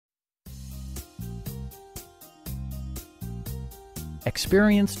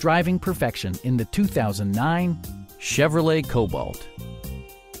Experience driving perfection in the 2009 Chevrolet Cobalt.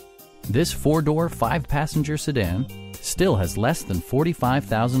 This four-door, five-passenger sedan still has less than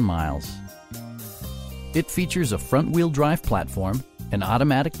 45,000 miles. It features a front-wheel drive platform, an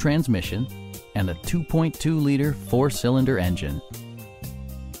automatic transmission, and a 2.2-liter four-cylinder engine.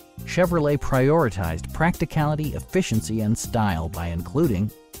 Chevrolet prioritized practicality, efficiency, and style by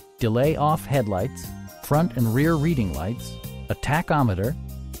including delay-off headlights, front and rear reading lights, a tachometer,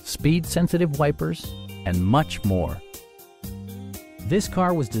 speed-sensitive wipers, and much more. This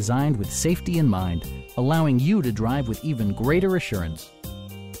car was designed with safety in mind, allowing you to drive with even greater assurance.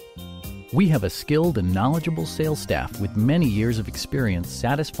 We have a skilled and knowledgeable sales staff with many years of experience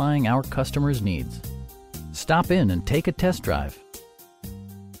satisfying our customers' needs. Stop in and take a test drive.